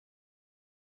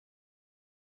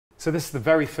So this is the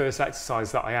very first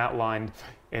exercise that I outlined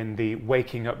in the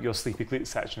Waking Up Your Sleepy Glutes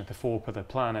section of the 4-pillar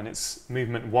plan, and it's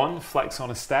movement 1, flex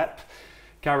on a step.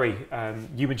 Gary,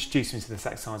 you introduced me to this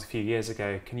exercise a few years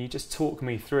ago. Can you just talk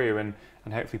me through, and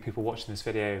hopefully people watching this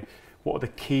video, what are the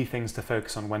key things to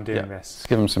focus on when doing this? Let's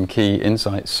give them some key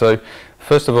insights. So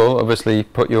first of all, obviously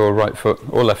put your right foot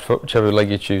or left foot, whichever leg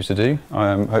you choose to do.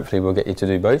 Hopefully we'll get you to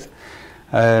do both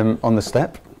on the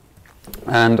step.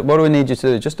 And what do we need you to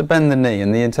do? Just to bend the knee,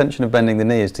 and the intention of bending the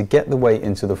knee is to get the weight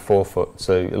into the forefoot.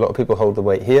 So a lot of people hold the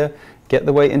weight here, get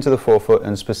the weight into the forefoot,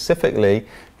 and specifically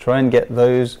try and get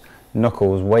those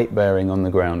knuckles weight bearing on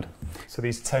the ground. So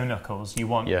these toe knuckles, you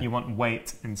want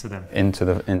weight into them. Into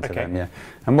them, yeah.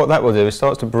 And what that will do is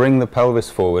starts to bring the pelvis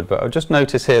forward, but I'll just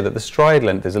notice here that the stride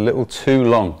length is a little too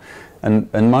long.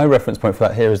 And my reference point for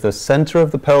that here is the center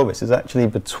of the pelvis is actually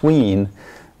between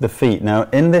the feet. Now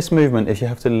in this movement, if you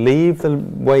have to leave the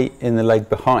weight in the leg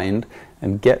behind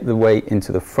and get the weight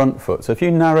into the front foot, so if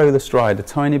you narrow the stride a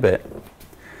tiny bit,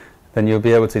 then you'll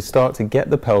be able to start to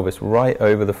get the pelvis right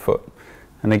over the foot.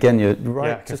 And again, you're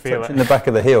just touching the back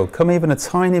of the heel. Come even a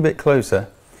tiny bit closer,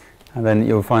 and then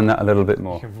you'll find that a little bit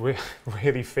more. You can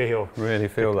really feel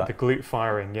that. The glute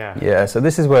firing, yeah. Yeah, so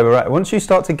this is where we're at. Once you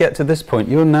start to get to this point,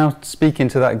 you're now speaking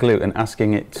to that glute and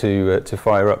asking it to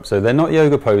fire up. So they're not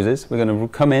yoga poses. We're going to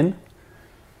come in,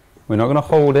 we're not going to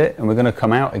hold it, and we're going to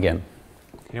come out again.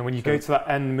 You know, when you go to that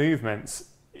end movement,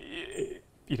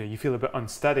 you feel a bit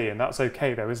unsteady, and that's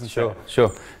okay though, isn't it?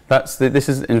 Sure. This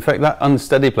is, in fact, that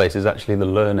unsteady place is actually the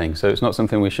learning, so it's not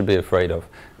something we should be afraid of,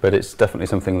 but it's definitely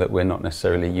something that we're not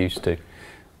necessarily used to.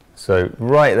 So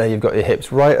right there, you've got your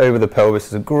hips right over the pelvis.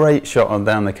 It's a great shot on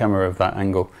down the camera of that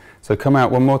angle. So come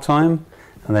out one more time,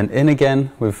 and then in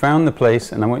again. We've found the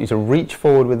place, and I want you to reach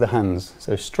forward with the hands.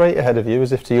 So straight ahead of you,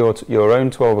 as if to your own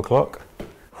 12 o'clock.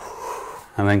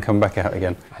 And then come back out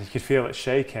again. You could feel it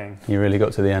shaking. You really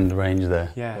got to the end range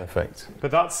there. Yeah. Perfect. But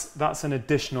that's an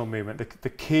additional movement. The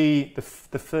key, the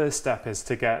first step is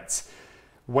to get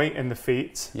weight in the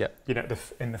feet. Yeah. You know,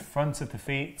 in the front of the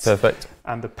feet. Perfect.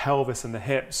 And the pelvis and the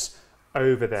hips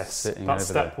over this. Sitting that's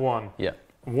over step there. 1. Yeah.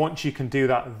 Once you can do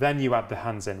that, then you add the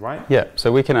hands in, right? Yeah,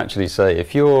 so we can actually say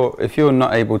if you're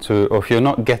not able to, or if you're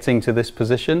not getting to this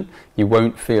position, you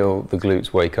won't feel the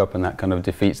glutes wake up, and that kind of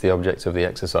defeats the object of the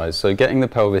exercise. So getting the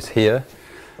pelvis here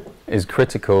is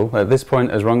critical. At this point,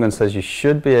 as Rangan says, you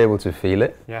should be able to feel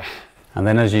it. Yeah. And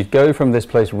then as you go from this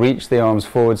place, reach the arms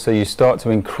forward, so you start to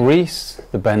increase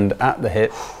the bend at the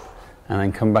hip, and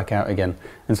then come back out again.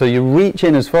 And so you reach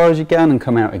in as far as you can and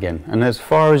come out again. And as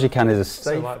far as you can is a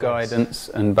safe guidance,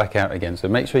 and back out again. So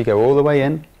make sure you go all the way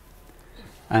in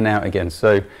and out again.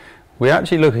 So we're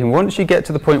actually looking, once you get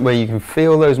to the point where you can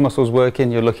feel those muscles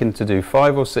working, you're looking to do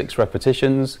 5 or 6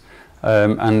 repetitions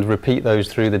and repeat those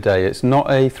through the day. It's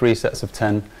not a 3 sets of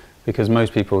 10, because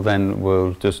most people then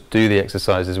will just do the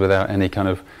exercises without any kind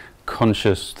of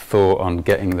conscious thought on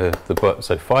getting the butt.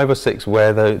 So 5 or 6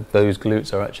 where those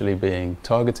glutes are actually being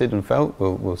targeted and felt,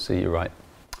 we'll see you right.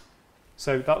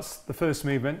 So that's the first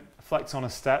movement, flex on a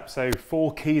step. So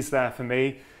 4 keys there for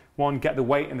me. 1, get the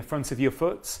weight in the front of your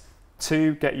foot.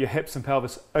 2, get your hips and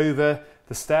pelvis over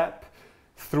the step.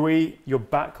 3, your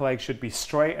back leg should be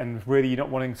straight, and really you're not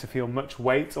wanting to feel much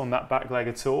weight on that back leg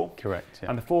at all. Correct. Yeah.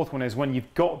 And the 4th one is when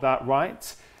you've got that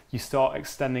right, you start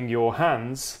extending your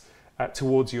hands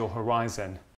towards your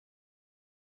horizon.